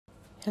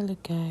Hello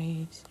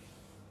guys,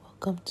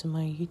 welcome to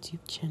my YouTube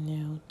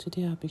channel.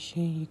 Today I'll be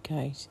showing you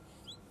guys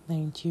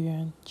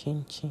Nigerian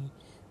chin chin,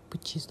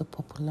 which is the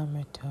popular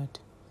method.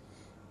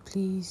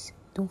 Please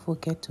don't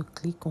forget to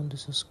click on the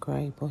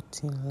subscribe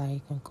button,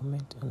 like and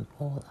comment on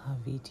all our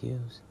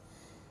videos.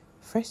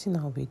 First thing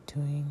I'll be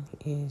doing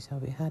is I'll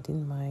be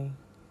adding my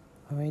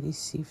already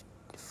sieved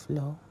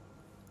flour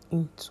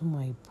into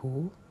my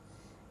bowl.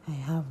 I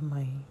have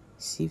my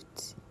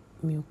sieved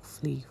milk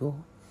flavor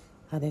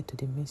added to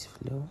the mixed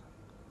flour.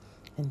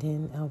 And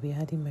then I'll be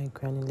adding my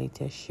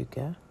granulated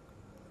sugar.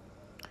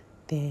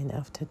 Then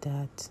after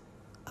that,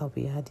 I'll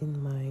be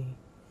adding my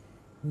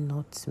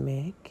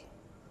nutmeg.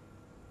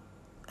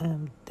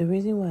 The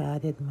reason why I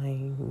added my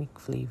milk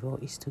flavor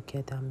is to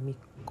get that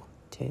milk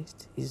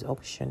taste. It's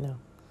optional.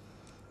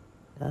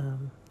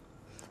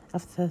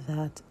 After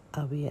that,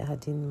 I'll be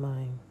adding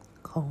my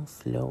corn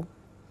flour.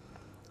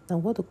 Now,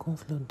 what the corn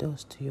flour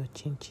does to your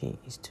chin chin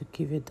is to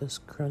give it this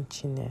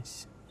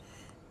crunchiness.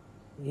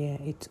 Yeah,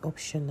 it's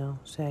optional,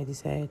 so I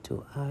decided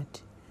to add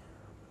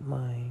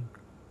my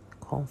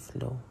corn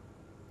flour.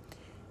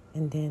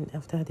 And then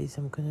after this,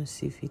 I'm going to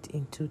sieve it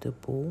into the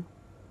bowl.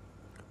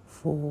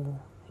 For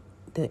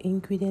the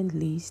ingredient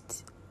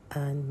list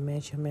and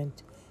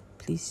measurement,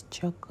 please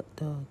check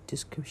the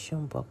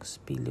description box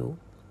below.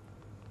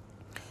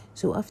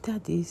 So after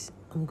this,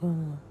 I'm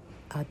going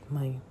to add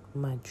my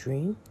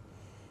margarine.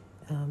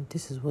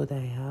 This is what I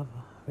have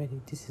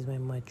already. This is my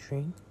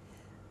margarine.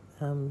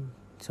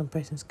 Some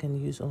persons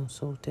can use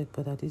unsalted,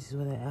 but this is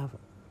what I have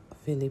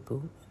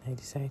available and I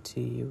decided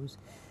to use.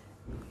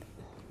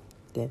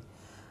 Then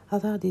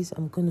after this,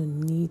 I'm going to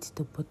knead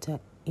the butter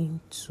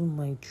into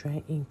my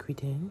dry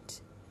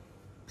ingredient.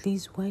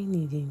 Please, while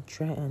kneading,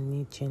 try and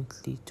knead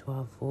gently to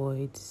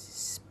avoid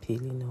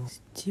spilling off.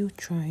 Still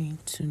trying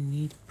to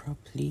knead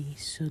properly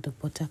so the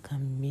butter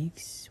can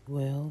mix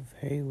well,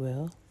 very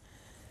well.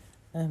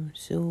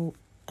 So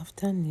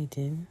after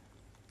kneading,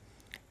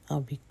 I'll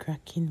be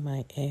cracking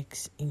my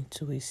eggs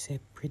into a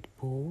separate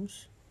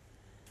bowls.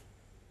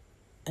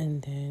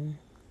 And then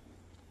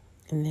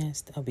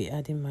next, I'll be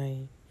adding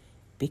my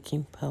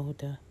baking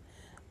powder.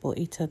 But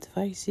it's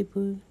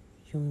advisable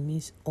you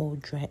mix all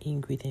dry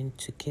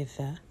ingredients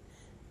together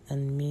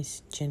and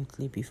mix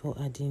gently before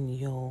adding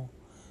your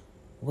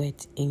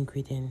wet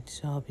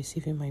ingredients. So I'll be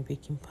sieving my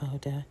baking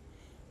powder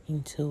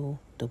into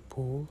the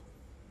bowl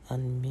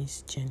and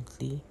mix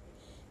gently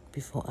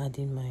before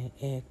adding my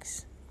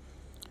eggs.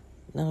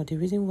 Now, the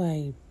reason why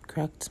I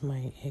cracked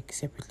my eggs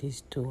separately is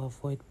to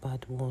avoid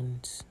bad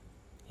ones.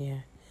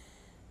 Yeah.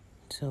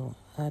 So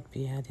I'll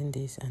be adding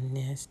this, and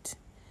next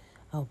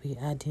I'll be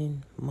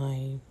adding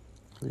my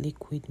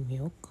liquid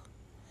milk.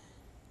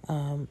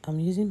 I'm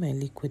using my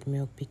liquid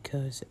milk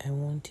because I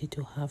want it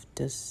to have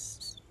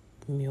this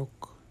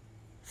milk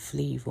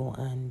flavor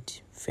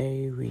and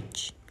very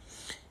rich.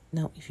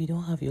 Now, if you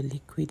don't have your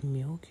liquid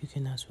milk, you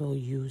can as well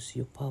use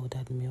your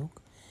powdered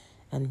milk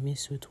and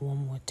mix with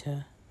warm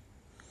water.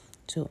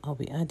 So I'll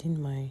be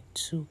adding my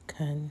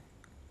 2-can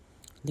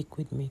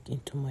liquid milk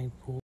into my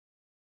bowl.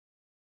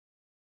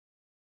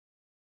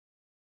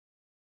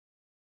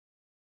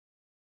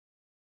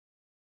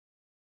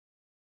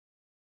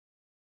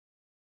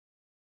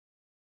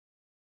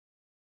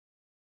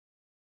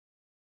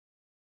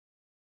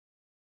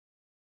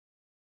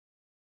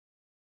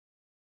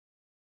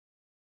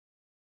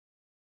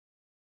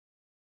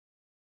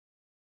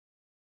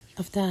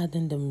 After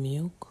adding the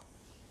milk,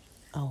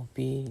 I'll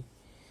be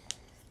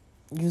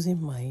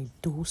using my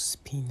dough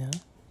spinner.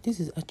 This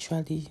is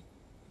actually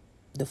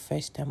the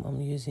first time I'm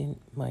using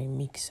my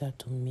mixer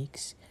to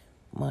mix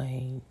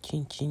my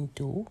chin chin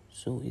dough.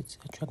 So it's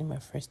actually my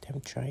first time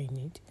trying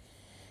it.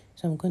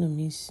 So I'm going to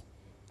mix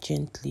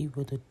gently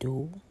with the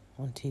dough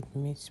until it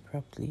mixes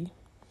properly.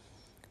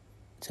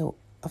 So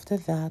after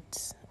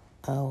that,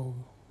 I'll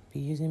be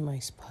using my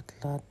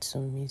spatula to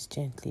mix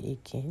gently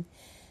again.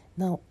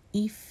 Now,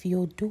 if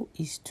your dough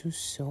is too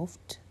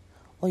soft,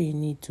 all you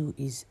need to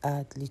do is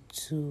add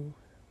little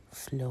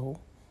flour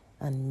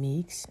and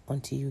mix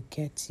until you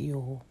get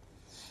the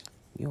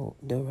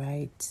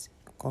right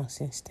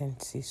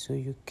consistency so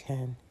you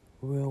can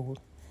roll.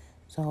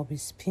 So I'll be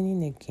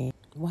spinning again.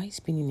 While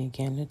spinning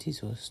again, I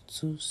noticed it was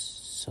too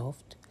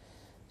soft,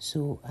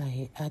 so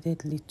I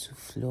added little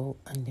flour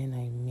and then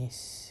I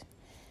mix.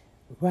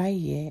 Right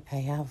here, I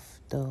have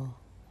the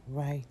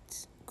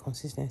right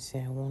consistency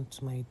I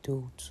want my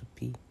dough to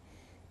be.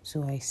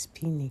 So I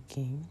spin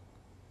again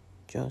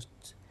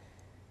just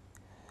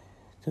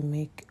to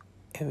make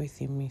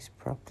everything mix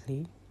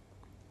properly.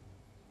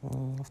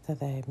 After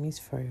that, I mix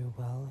very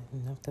well,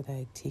 and after that,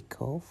 I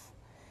take off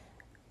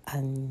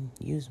and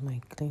use my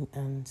clean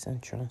hands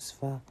and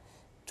transfer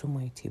to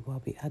my table. I'll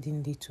be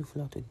adding little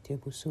flour to the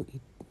table so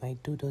my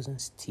dough doesn't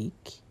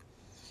stick.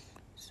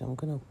 So I'm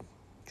gonna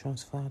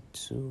transfer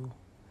to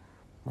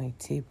my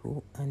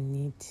table and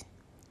knead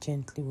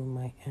gently with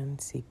my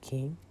hands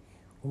again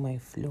with my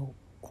flour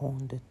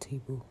on the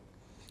table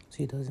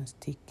so it doesn't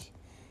stick.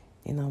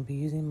 Then I'll be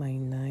using my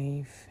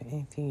knife,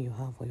 anything you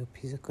have, or your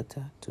pizza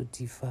cutter to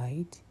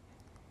divide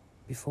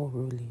before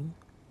rolling.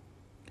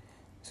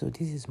 So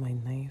this is my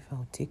knife.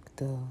 I'll take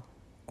the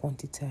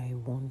quantity I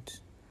want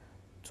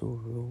to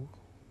roll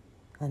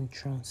and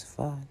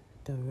transfer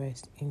the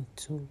rest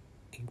into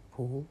a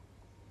bowl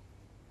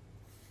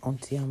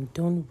until I'm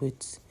done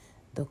with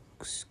the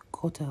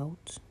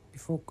cutout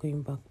before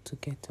going back to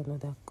get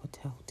another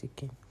cutout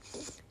again.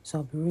 So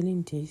I'll be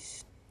rolling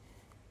this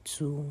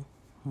to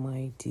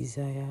my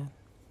desired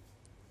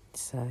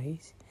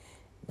size.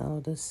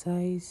 Now the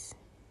size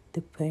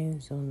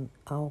depends on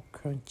how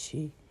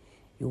crunchy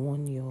you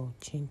want your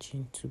chin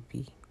chin to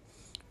be.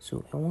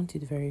 So I want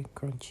it very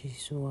crunchy,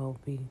 so I'll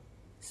be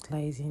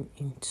slicing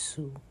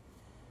into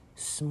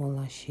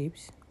smaller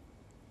shapes.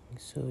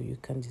 So you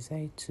can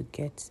decide to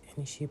get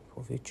any shape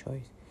of your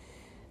choice.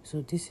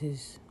 So this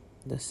is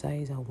the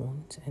size I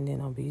want, and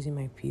then I'll be using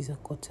my pizza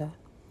cutter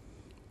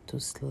to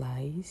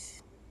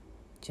slice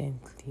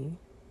gently.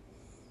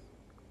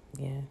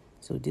 Yeah,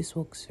 so this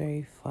works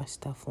very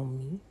faster for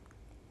me,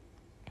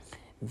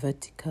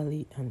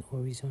 vertically and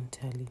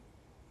horizontally.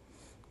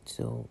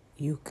 So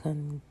you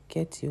can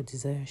get your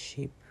desired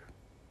shape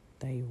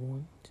that you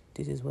want.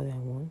 This is what I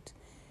want.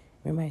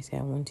 Remember, I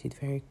said I want it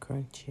very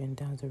crunchy, and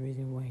that's the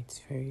reason why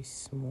it's very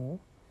small.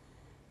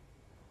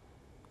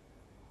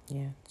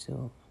 Yeah,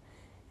 so,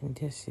 and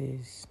this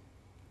is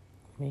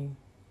me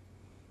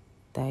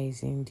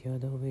dicing the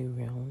other way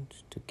around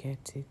to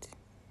get it.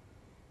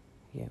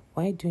 Yeah,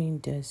 while doing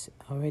this,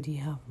 I already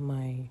have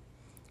my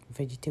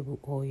vegetable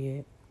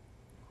oil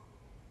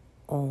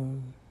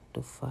on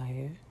the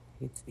fire.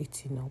 It's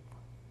heating up.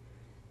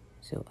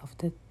 So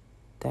after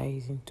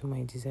dicing to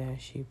my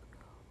desired shape,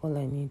 all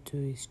I need to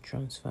do is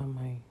transfer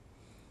my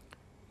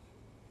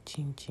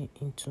chin chin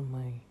into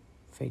my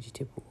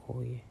vegetable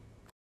oil.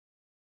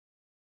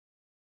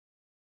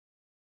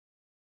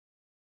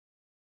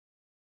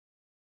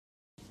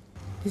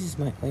 This is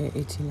my oil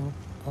heating up.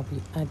 I'll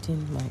be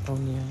adding my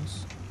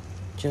onions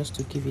just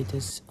to give it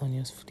this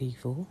onions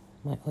flavor.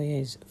 My oil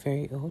is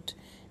very hot.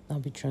 I'll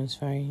be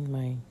transferring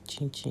my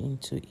chin chin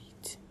into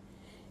it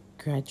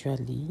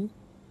gradually,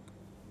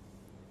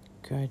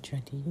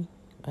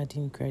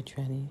 adding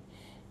gradually.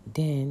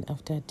 Then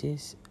after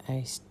this,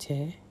 I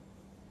stir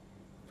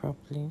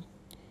properly.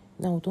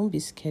 Now don't be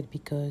scared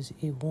because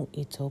it won't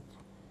eat up.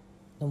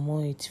 The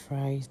more it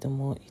fries, the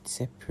more it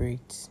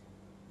separates.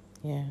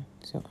 Yeah,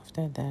 so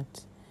after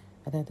that,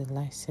 I add the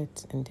light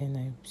set and then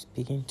I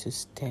begin to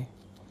stir.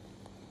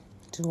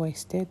 So I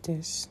stir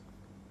this.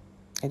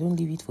 I don't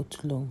leave it for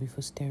too long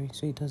before stirring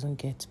so it doesn't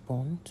get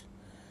burnt.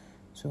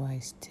 So I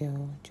stir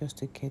just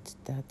to get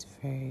that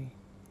very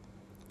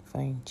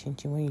fine chin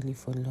chin. When you leave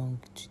for long,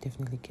 it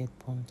definitely get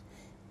burnt.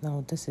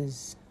 Now this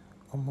is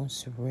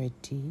almost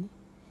ready,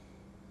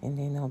 and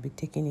then I'll be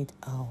taking it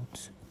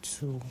out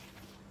to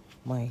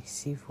my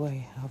sieve where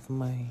I have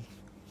my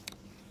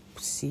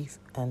sieve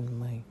and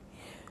my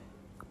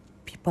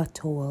paper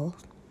towel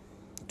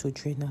to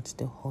drain out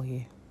the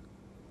oil.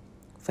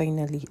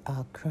 Finally,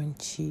 our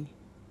crunchy,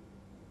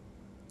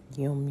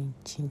 yummy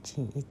chin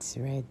chin is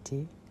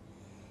ready.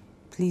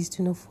 Please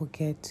do not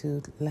forget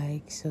to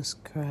like,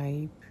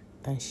 subscribe,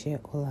 and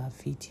share all our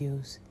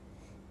videos.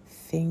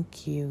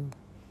 Thank you,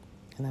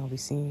 and I'll be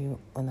seeing you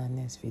on our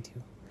next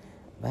video.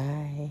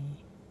 Bye.